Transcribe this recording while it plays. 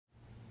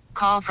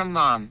Call from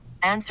mom.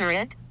 Answer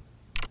it.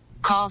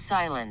 Call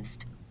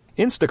silenced.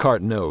 Instacart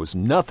knows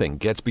nothing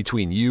gets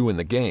between you and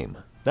the game.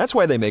 That's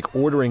why they make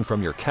ordering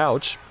from your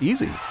couch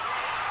easy.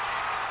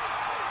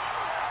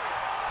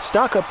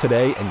 Stock up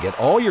today and get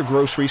all your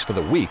groceries for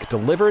the week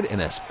delivered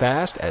in as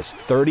fast as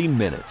 30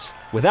 minutes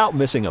without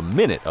missing a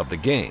minute of the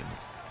game.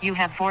 You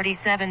have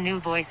 47 new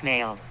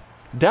voicemails.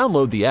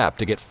 Download the app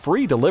to get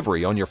free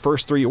delivery on your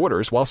first 3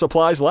 orders while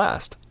supplies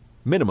last.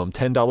 Minimum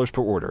 $10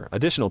 per order.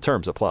 Additional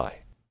terms apply.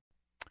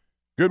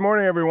 Good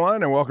morning,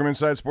 everyone, and welcome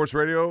inside Sports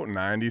Radio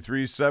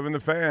 93.7 The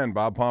Fan.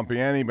 Bob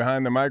Pompeani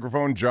behind the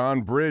microphone.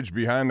 John Bridge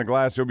behind the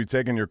glass. He'll be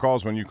taking your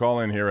calls when you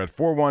call in here at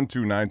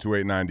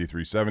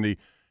 412-928-9370.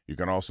 You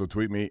can also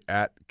tweet me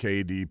at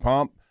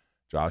KDPomp.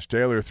 Josh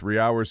Taylor, 3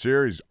 hours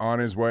here. He's on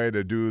his way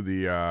to do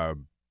the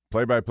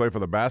play-by-play for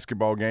the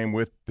basketball game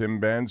with Tim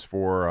Benz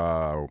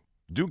for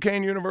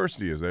Duquesne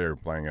University as they are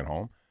playing at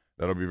home.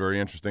 That'll be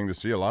very interesting to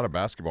see. A lot of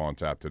basketball on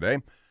tap today.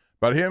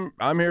 But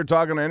I'm here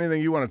talking to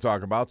anything you want to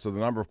talk about. So the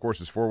number, of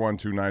course, is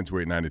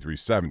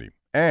 412-928-9370.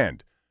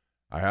 And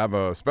I have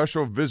a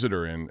special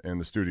visitor in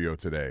the studio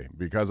today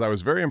because I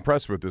was very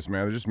impressed with this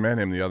man. I just met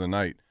him the other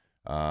night.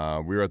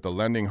 We were at the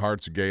Lending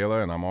Hearts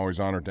Gala, and I'm always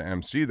honored to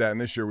MC that.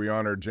 And this year we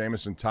honored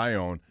Jamison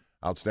Tyone,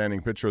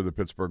 outstanding pitcher of the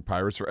Pittsburgh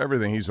Pirates, for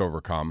everything he's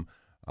overcome.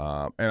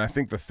 And I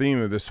think the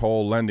theme of this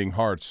whole Lending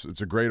Hearts,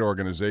 it's a great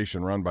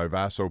organization run by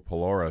Vaso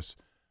Paloris,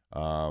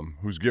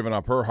 who's given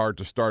up her heart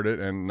to start it,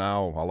 and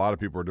now a lot of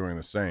people are doing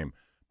the same.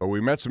 But we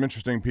met some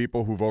interesting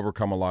people who've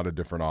overcome a lot of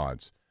different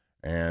odds.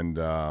 And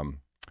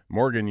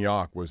Morgan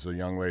Yock was a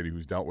young lady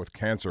who's dealt with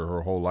cancer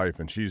her whole life,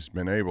 and she's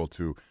been able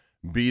to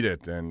beat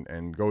it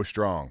and go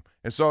strong.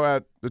 And so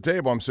at the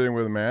table, I'm sitting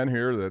with a man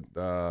here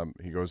that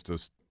he goes to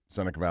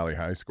Seneca Valley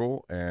High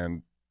School,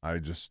 and I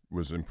just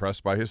was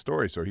impressed by his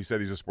story. So he said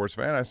he's a sports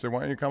fan. I said,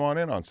 why don't you come on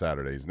in on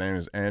Saturday? His name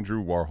is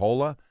Andrew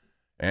Warhola.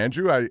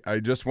 Andrew, I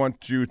just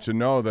want you to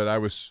know that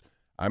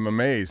I'm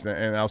amazed,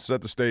 and I'll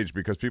set the stage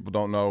because people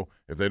don't know,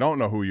 if they don't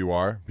know who you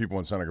are, people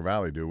in Seneca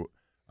Valley do.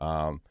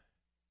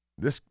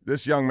 This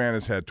young man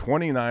has had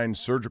 29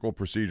 surgical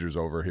procedures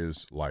over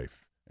his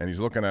life, and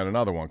he's looking at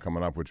another one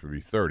coming up, which would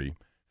be 30.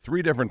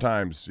 3 different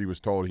times he was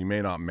told he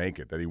may not make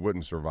it, that he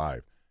wouldn't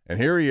survive. And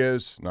here he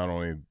is, not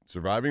only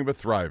surviving but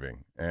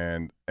thriving.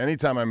 And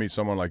anytime I meet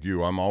someone like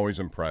you, I'm always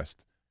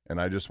impressed. And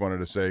I just wanted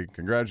to say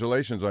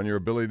congratulations on your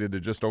ability to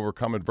just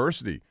overcome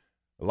adversity.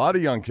 A lot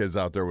of young kids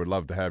out there would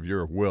love to have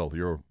your will,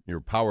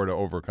 your power to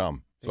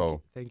overcome.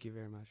 Thank you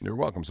very much. You're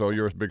welcome. So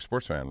you're a big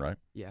sports fan, right?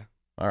 Yeah.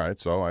 All right.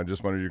 So I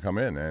just wanted you to come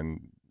in, and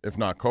if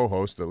not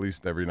co-host, at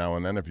least every now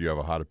and then, if you have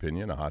a hot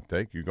opinion, a hot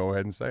take, you go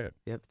ahead and say it.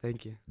 Yep.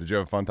 Thank you. Did you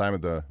have a fun time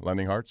at the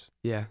Lending Hearts?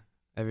 Yeah.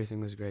 Everything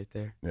was great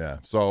there. Yeah.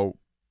 So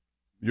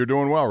you're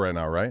doing well right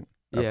now, right?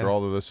 Yeah. After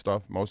all of this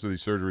stuff, most of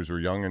these surgeries were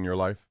young in your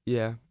life?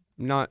 Yeah.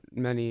 Not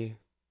many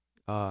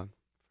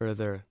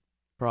further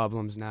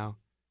problems now.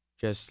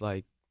 Just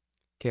like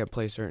can't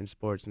play certain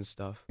sports and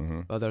stuff.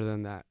 Mm-hmm. Other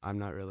than that, I'm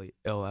not really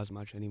ill as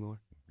much anymore.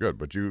 Good,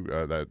 but you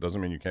that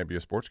doesn't mean you can't be a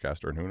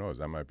sportscaster, and who knows,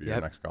 that might be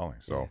your next calling.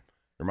 So yeah.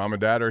 Your mom and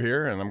dad are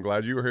here, and I'm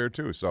glad you were here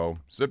too. So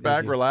sit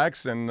back,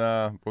 relax, and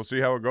we'll see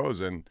how it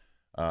goes. And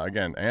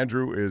again,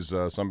 Andrew is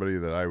somebody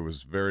that I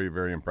was very,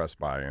 very impressed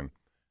by. And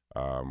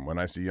when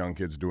I see young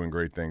kids doing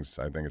great things,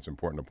 I think it's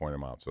important to point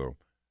them out. So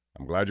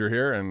I'm glad you're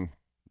here, and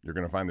you're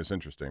going to find this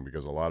interesting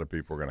because a lot of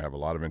people are going to have a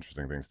lot of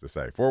interesting things to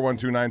say.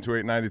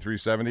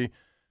 412-928-9370.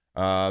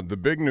 The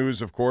big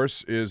news, of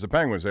course, is the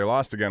Penguins. They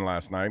lost again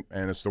last night,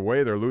 and it's the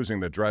way they're losing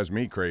that drives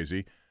me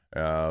crazy,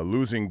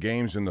 losing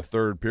games in the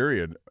third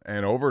period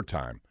and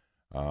overtime.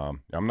 I'm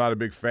not a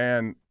big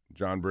fan,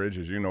 John Bridge,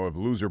 as you know, of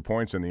loser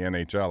points in the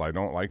NHL. I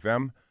don't like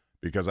them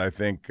because I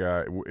think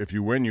if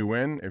you win, you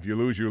win. If you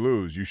lose, you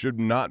lose. You should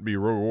not be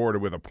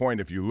rewarded with a point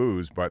if you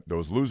lose, but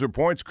those loser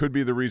points could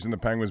be the reason the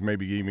Penguins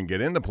maybe even get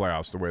in the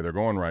playoffs the way they're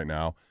going right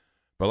now.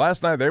 But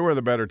last night, they were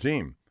the better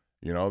team.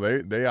 You know,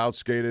 they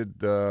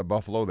outskated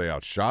Buffalo. They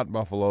outshot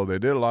Buffalo. They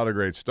did a lot of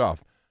great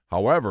stuff.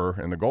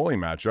 However, in the goalie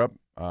matchup,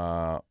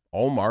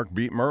 Ullmark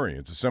beat Murray.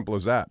 It's as simple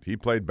as that. He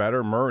played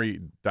better.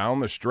 Murray,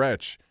 down the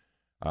stretch,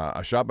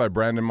 a shot by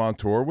Brandon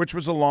Montour, which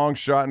was a long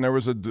shot, and there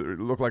was it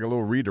looked like a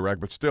little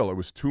redirect, but still, it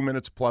was 2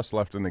 minutes plus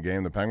left in the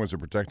game. The Penguins are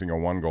protecting a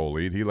 1-goal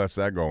lead. He lets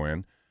that go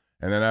in.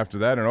 And then after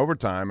that, in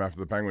overtime, after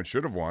the Penguins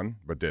should have won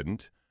but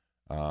didn't,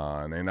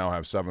 and they now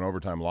have 7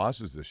 overtime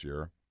losses this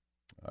year,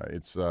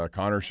 it's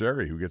Connor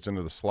Sherry who gets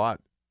into the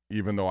slot,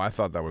 even though I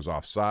thought that was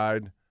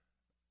offside.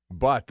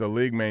 But the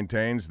league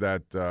maintains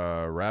that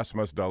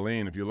Rasmus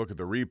Dahlin, if you look at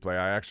the replay,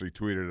 I actually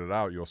tweeted it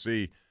out, you'll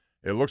see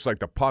it looks like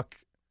the puck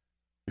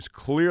is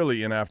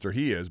clearly in after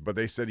he is, but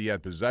they said he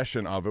had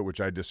possession of it,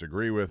 which I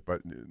disagree with, but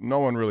no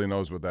one really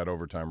knows what that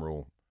overtime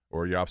rule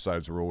or the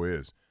offsides rule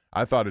is.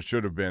 I thought it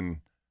should have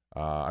been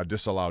a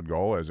disallowed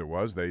goal, as it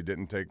was. They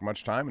didn't take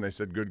much time, and they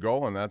said good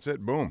goal, and that's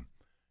it. Boom.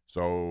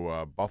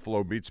 So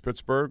Buffalo beats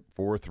Pittsburgh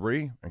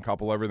 4-3 and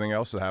couple everything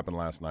else that happened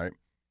last night.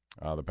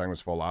 The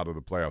Penguins fall out of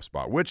the playoff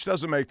spot, which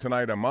doesn't make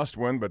tonight a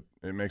must-win, but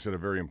it makes it a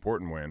very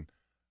important win,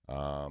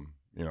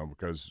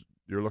 because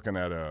you're looking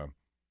at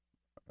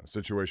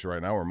situation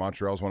right now where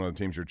Montreal's one of the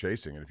teams you're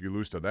chasing. And if you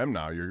lose to them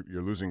now, you're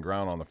losing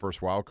ground on the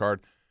first wild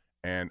card.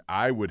 And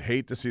I would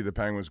hate to see the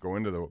Penguins go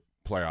into the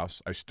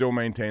playoffs. I still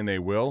maintain they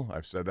will.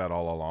 I've said that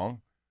all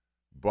along.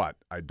 But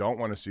I don't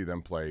want to see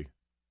them play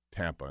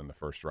Tampa in the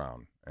first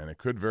round. And it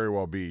could very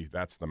well be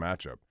that's the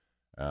matchup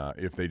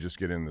if they just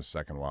get in the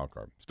second wild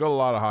card. Still a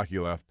lot of hockey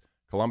left.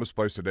 Columbus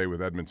plays today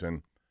with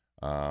Edmonton.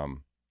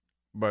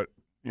 But,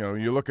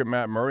 you look at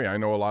Matt Murray. I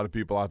know a lot of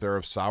people out there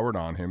have soured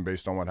on him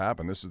based on what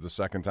happened. This is the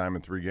second time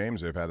in 3 games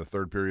they've had a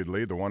third-period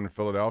lead. The one in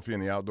Philadelphia in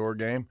the outdoor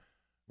game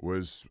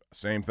was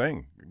same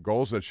thing.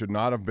 Goals that should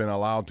not have been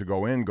allowed to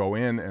go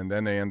in, and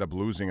then they end up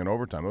losing in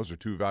overtime. Those are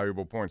 2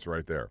 valuable points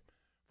right there.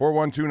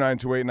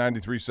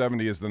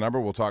 412-928-9370 is the number.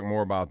 We'll talk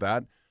more about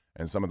that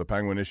and some of the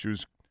Penguin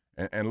issues.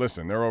 And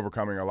listen, they're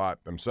overcoming a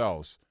lot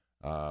themselves.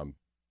 So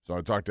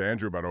I talked to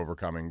Andrew about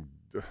overcoming.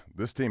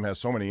 This team has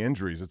so many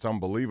injuries. It's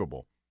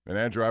unbelievable. And,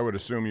 Andrew, I would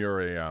assume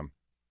you're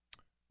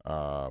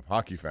a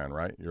hockey fan,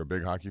 right? You're a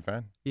big hockey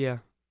fan? Yeah,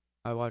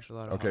 I watch a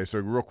lot of Okay, hockey. so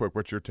real quick,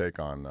 what's your take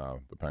on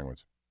the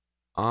Penguins?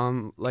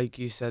 Like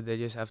you said, they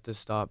just have to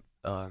stop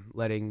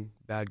letting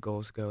bad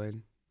goals go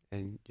in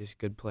and just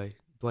good play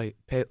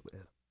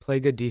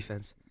good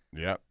defense.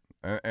 Yeah,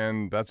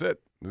 and that's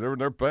it.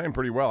 They're playing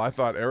pretty well. I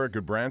thought Eric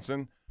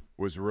Goodbranson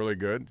was really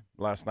good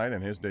last night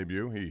in his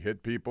debut. He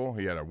hit people.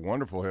 He had a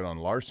wonderful hit on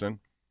Larson,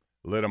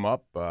 lit him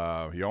up.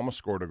 He almost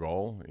scored a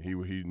goal.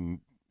 He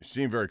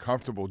seemed very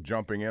comfortable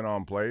jumping in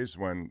on plays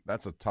when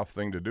that's a tough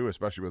thing to do,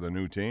 especially with a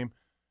new team.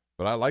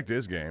 But I liked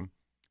his game.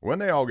 When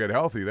they all get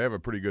healthy, they have a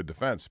pretty good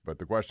defense. But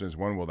the question is,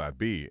 when will that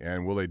be?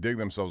 And will they dig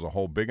themselves a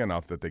hole big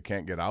enough that they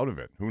can't get out of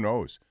it? Who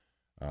knows?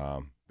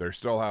 They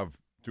still have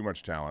too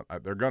much talent.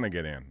 They're going to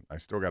get in. I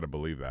still got to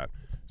believe that.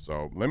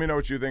 So let me know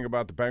what you think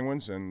about the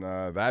Penguins and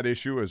that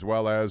issue, as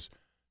well as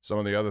some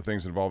of the other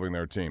things involving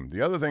their team.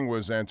 The other thing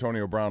was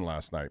Antonio Brown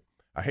last night.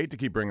 I hate to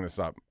keep bringing this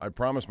up. I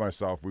promised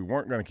myself we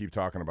weren't going to keep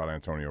talking about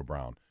Antonio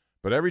Brown.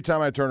 But every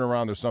time I turn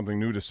around, there's something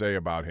new to say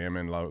about him.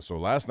 And so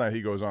last night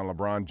he goes on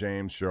LeBron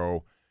James'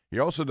 show. He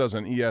also does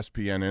an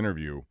ESPN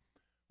interview,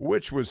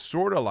 which was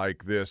sort of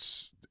like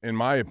this, in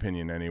my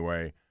opinion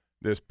anyway,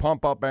 this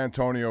pump up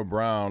Antonio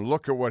Brown,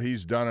 look at what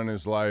he's done in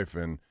his life.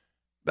 And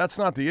that's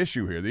not the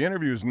issue here. The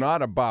interview is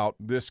not about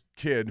this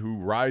kid who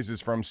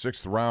rises from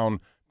 6th-round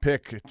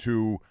pick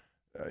to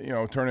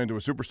turn into a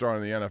superstar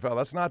in the NFL.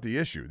 That's not the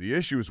issue. The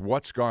issue is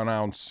what's gone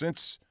on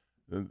since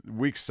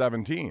week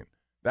 17.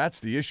 That's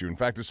the issue. In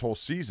fact, this whole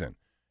season.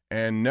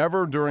 And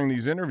never during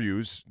these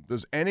interviews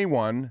does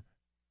anyone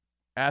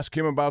ask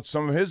him about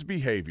some of his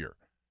behavior.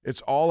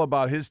 It's all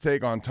about his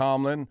take on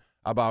Tomlin,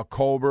 about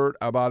Colbert,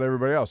 about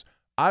everybody else.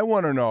 I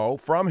want to know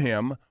from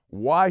him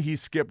why he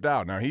skipped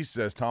out. Now, he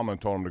says Tomlin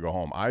told him to go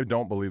home. I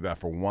don't believe that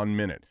for 1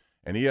 minute.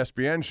 And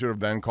ESPN should have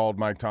then called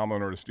Mike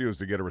Tomlin or the Steelers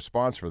to get a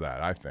response for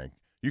that, I think.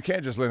 You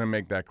can't just let him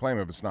make that claim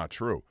if it's not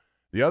true.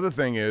 The other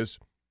thing is,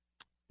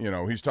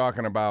 he's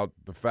talking about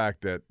the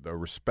fact that the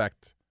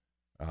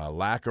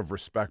lack of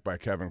respect by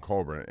Kevin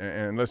Colbert.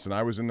 And listen,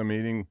 I was in the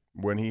meeting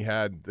when he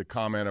had the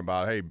comment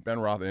about, hey, Ben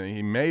Roethlisberger, and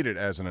he made it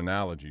as an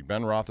analogy.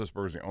 Ben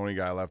Roethlisberger is the only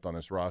guy left on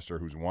this roster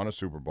who's won a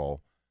Super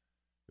Bowl.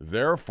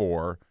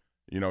 Therefore,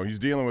 he's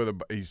dealing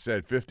with, he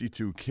said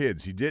 52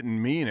 kids. He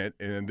didn't mean it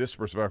in this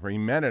perspective. He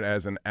meant it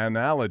as an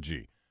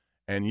analogy.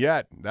 And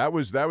yet, that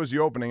was the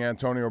opening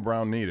Antonio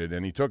Brown needed,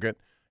 and he took it,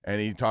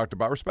 and he talked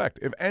about respect.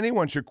 If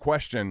anyone should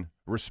question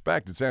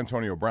respect, it's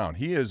Antonio Brown.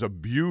 He has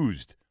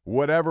abused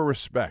whatever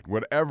respect,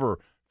 whatever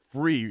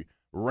free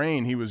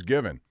reign he was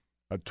given,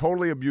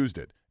 totally abused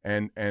it.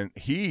 And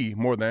he,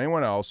 more than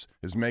anyone else,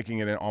 is making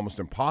it almost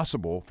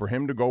impossible for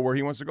him to go where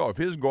he wants to go. If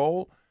his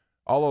goal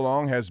all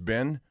along has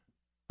been,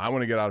 I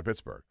want to get out of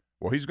Pittsburgh,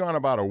 well, he's gone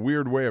about a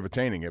weird way of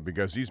attaining it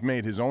because he's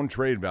made his own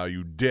trade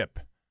value dip,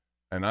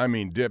 and I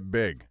mean dip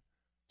big.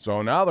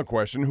 So now the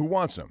question, who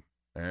wants him?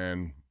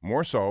 And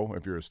more so,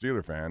 if you're a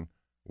Steeler fan,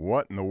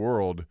 what in the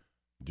world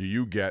do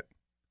you get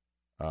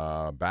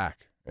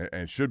back?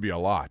 And it should be a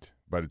lot,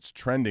 but it's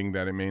trending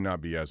that it may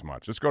not be as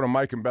much. Let's go to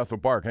Mike in Bethel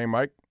Park. Hey,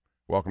 Mike,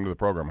 welcome to the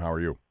program. How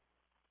are you?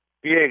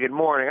 Yeah, good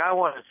morning.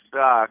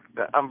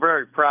 I'm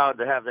very proud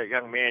to have that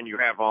young man you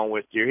have on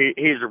with you.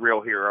 He's a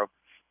real hero.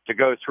 To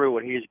go through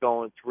what he's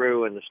going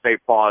through and to stay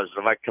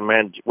positive, I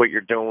commend what you're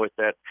doing with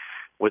that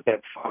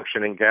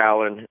functioning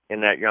gal and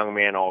that young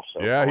man also.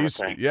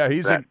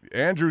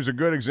 Andrew's a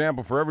good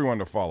example for everyone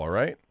to follow,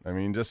 right? I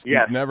mean, just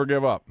never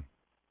give up.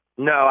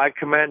 No, I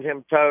commend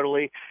him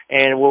totally.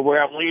 And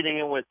where I'm leading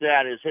in with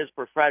that is his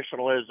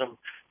professionalism,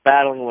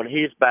 battling when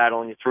he's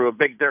battling through a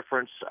big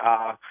difference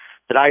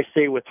that I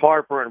see with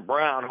Harper and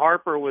Brown.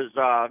 Harper was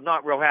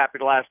not real happy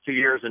the last 2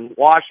 years in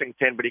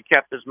Washington, but he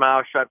kept his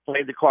mouth shut,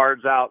 played the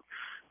cards out.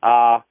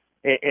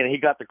 And he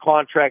got the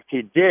contract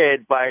he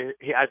did I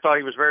thought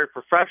he was very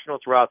professional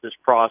throughout this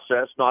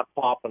process, not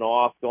popping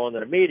off, going to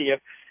the media.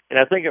 And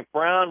I think if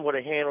Brown would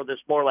have handled this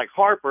more like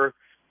Harper,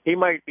 he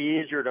might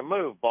be easier to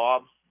move,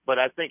 Bob. But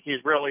I think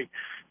he's really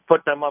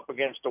put them up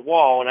against the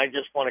wall. And I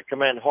just want to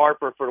commend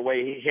Harper for the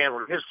way he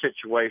handled his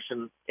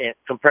situation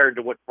compared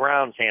to what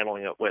Brown's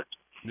handling it with.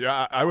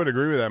 Yeah, I would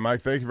agree with that,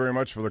 Mike. Thank you very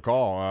much for the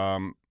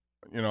call.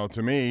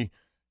 To me,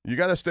 you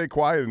got to stay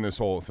quiet in this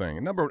whole thing.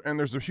 And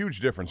there's a huge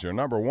difference here.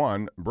 Number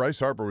one, Bryce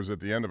Harper was at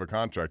the end of a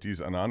contract. He's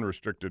an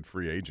unrestricted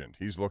free agent.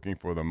 He's looking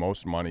for the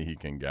most money he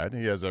can get.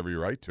 He has every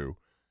right to.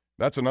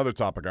 That's another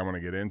topic I want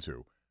to get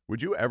into.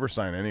 Would you ever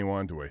sign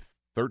anyone to a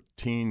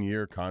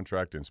 13-year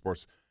contract in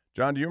sports?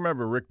 John, do you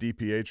remember Rick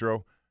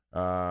DiPietro?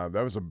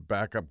 That was a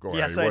backup goalie.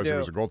 Yes, I do. He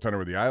was a goaltender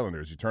with the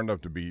Islanders. He turned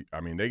up to be,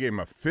 they gave him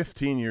a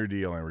 15-year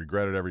deal and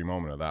regretted every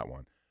moment of that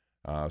one.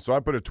 So I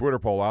put a Twitter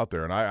poll out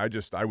there, and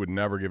I would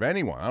never give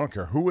anyone, I don't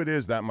care who it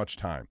is, that much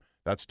time.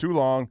 That's too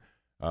long.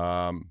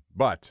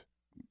 But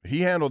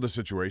he handled the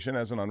situation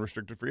as an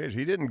unrestricted free agent.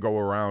 He didn't go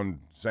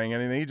around saying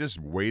anything. He just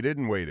waited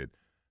and waited.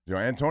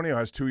 Antonio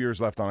has 2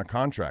 years left on a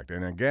contract.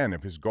 And again,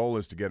 if his goal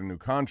is to get a new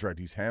contract,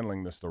 he's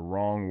handling this the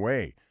wrong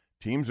way.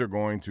 Teams are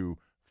going to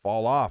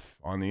fall off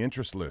on the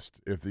interest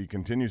list if he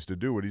continues to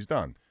do what he's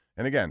done.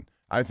 And again,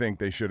 I think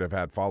they should have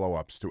had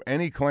follow-ups to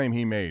any claim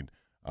he made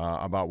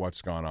about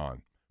what's gone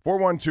on.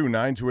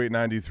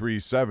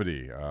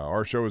 412-928-9370.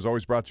 Our show is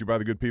always brought to you by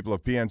the good people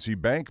of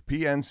PNC Bank.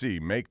 PNC,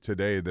 make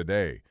today the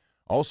day.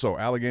 Also,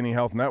 Allegheny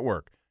Health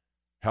Network.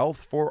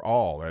 Health for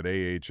all at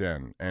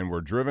AHN. And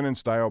we're driven in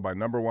style by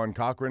number one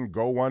Cochrane.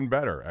 Go one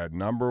better at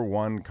number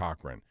one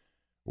Cochrane.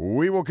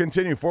 We will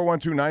continue.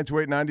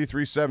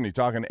 412-928-9370.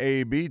 Talking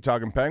A-B,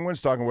 talking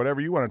Penguins, talking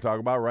whatever you want to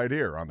talk about right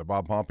here on the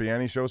Bob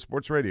Pompeani Show,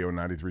 Sports Radio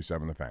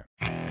 93.7 The Fan.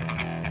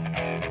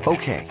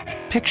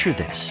 Okay, picture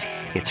this.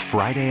 It's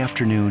Friday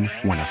afternoon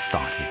when a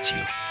thought hits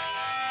you.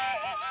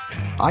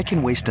 I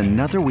can waste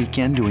another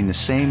weekend doing the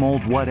same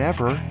old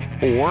whatever,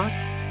 or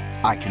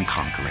I can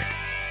conquer it.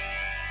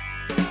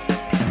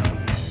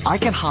 I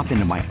can hop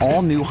into my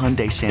all-new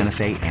Hyundai Santa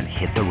Fe and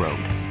hit the road.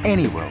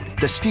 Any road.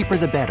 The steeper,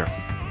 the better.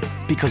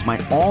 Because my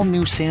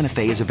all-new Santa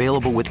Fe is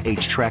available with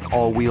H-Track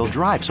all-wheel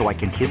drive, so I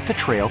can hit the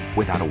trail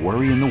without a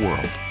worry in the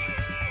world.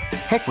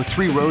 Heck, with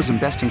 3 rows and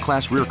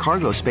best-in-class rear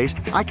cargo space,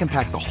 I can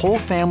pack the whole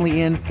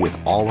family in with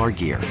all our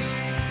gear.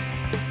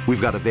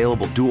 We've got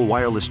available dual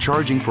wireless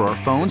charging for our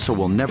phones, so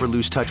we'll never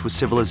lose touch with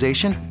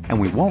civilization, and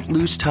we won't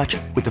lose touch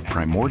with the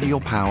primordial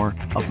power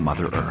of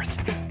Mother Earth.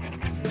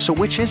 So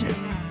which is it?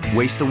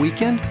 Waste the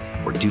weekend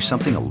or do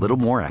something a little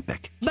more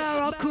epic?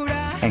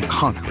 And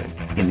conquer it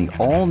in the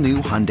all-new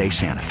Hyundai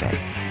Santa Fe.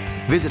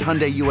 Visit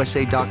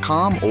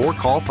HyundaiUSA.com or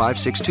call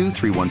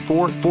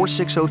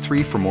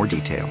 562-314-4603 for more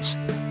details.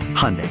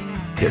 Hyundai,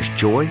 there's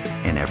joy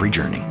in every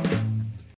journey.